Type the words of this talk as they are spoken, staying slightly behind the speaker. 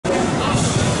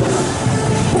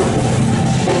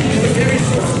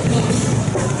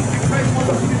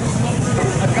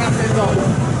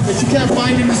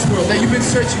world that you've been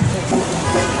searching for.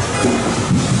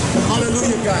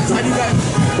 Hallelujah, guys. Are you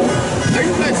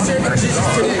guys serving Jesus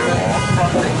today, guys?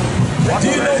 Do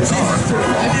you know Jesus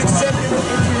today? Have you accepted him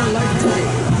into your life today?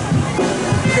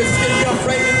 Because it's going to be a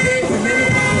Friday day for many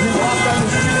people who walk down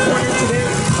the street corner today.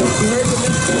 We heard the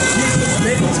message of Jesus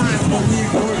many times, but we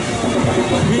ignored it.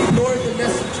 We ignored the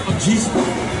message of Jesus.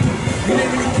 We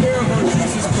didn't really care about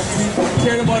Jesus, but we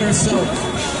cared about ourselves.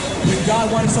 When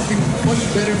God wanted something much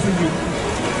better for you.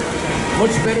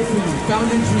 Much better for you.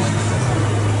 Found in Jesus.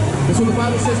 That's what the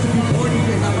Bible says, to be born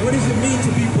again. Now, what does it mean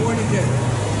to be born again?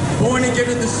 Born again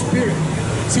in the Spirit.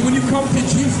 See, when you come to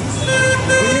Jesus,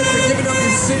 when you're forgiven of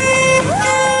your sins,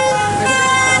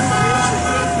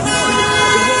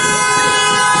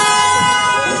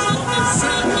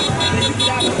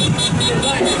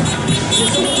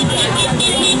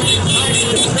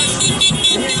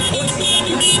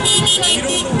 you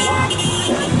don't know why.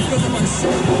 Because of our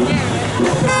sin.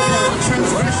 Because of our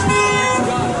transgression against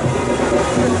God.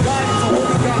 Because God is a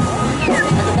holy God.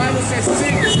 And the Bible says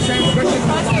sin is transgression of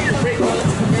the law to break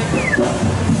God's commandments.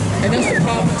 And that's the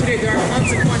problem today. There are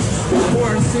consequences for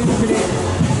our sin today.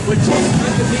 But Jesus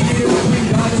is the mediator between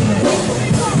God and man.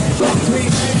 Between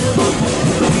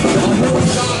a holy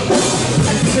God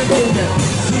and sinful man.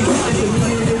 Jesus is the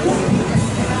mediator.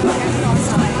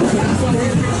 So that's why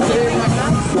we're preaching today like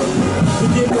that. To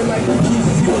give your life to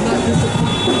Jesus, He will not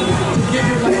disappoint. To give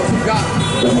your life to God,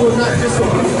 He will not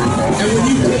disappoint. And when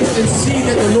you taste and see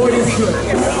that the Lord is good,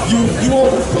 you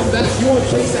won't come back, you won't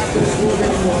chase after this world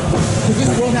anymore. Because this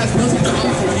world has nothing to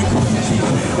offer when you come to Jesus.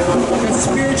 That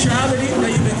spirituality that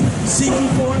you've been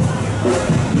seeking for,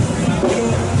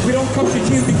 we don't come to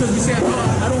Jesus because we say,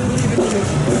 I don't believe in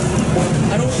religion.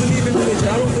 I don't believe in religion.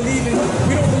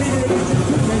 We don't believe in religion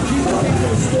too. When Jesus came to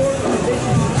restore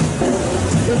religion,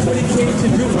 that's what He came to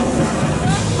do.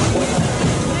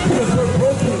 Because we're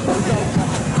broken without God.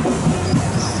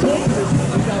 Hopeless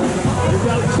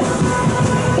without Jesus.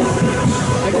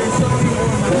 Like there's something more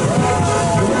in my life.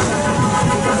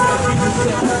 Jesus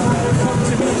said, come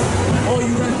to me, all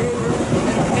you that labor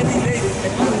and are heavy laden,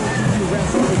 and I will give you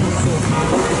rest for your soul.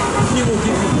 He will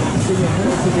give you rest for your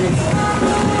home today.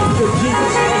 Because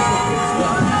Jesus is the Prince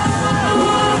God.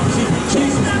 See,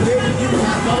 Jesus created you to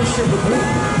have fellowship with Him,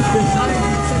 designed you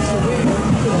in such a way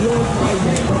to glorify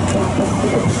Him.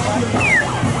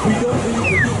 We don't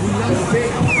believe in Him, we lack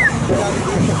faith.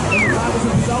 And the Bible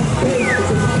says without faith,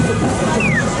 it's impossible to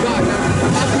please God. Now,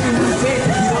 how can you have faith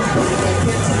if you don't have faith? I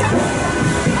can't see that.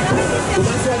 So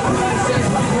that's why God says,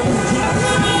 when you come to Jesus,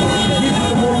 He gives you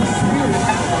the Holy Spirit.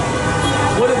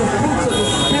 What are the fruits of the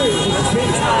Spirit? It's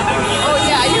faith. Oh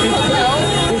yeah, you know.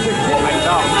 There's a gift.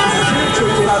 Spiritual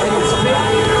gift, and it's faith.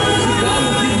 See, God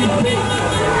will give you faith.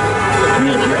 He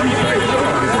will give you faith.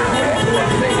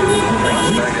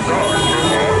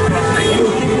 He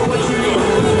will give you what you need.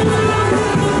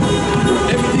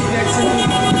 Everything that's in you.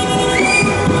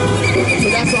 So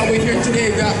that's why we're here today,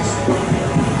 guys.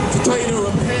 To tell you to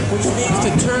repent, which means to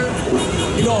turn,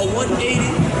 a 180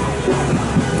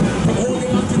 from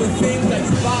holding on to the things that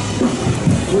you thought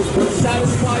will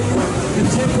satisfy you, the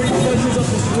temporary pleasures of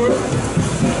this world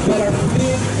that are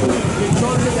fleeting. You're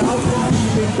drawn to the alcohol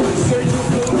you've been searching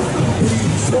for. When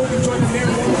you smoke and join the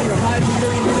marijuana, you're high for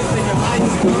 30 minutes, then your high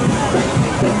is gone.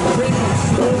 Then you drink and you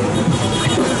smoke.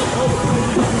 All the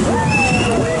pleasures you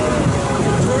want away.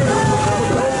 You turn to the Lord.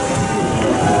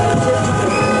 You turn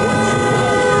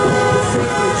to the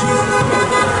Savior, Jesus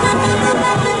Christ.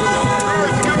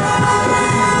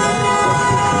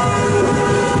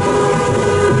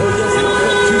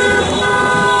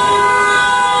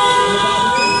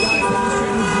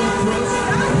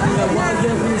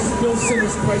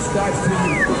 Christ died for you.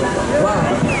 Wow.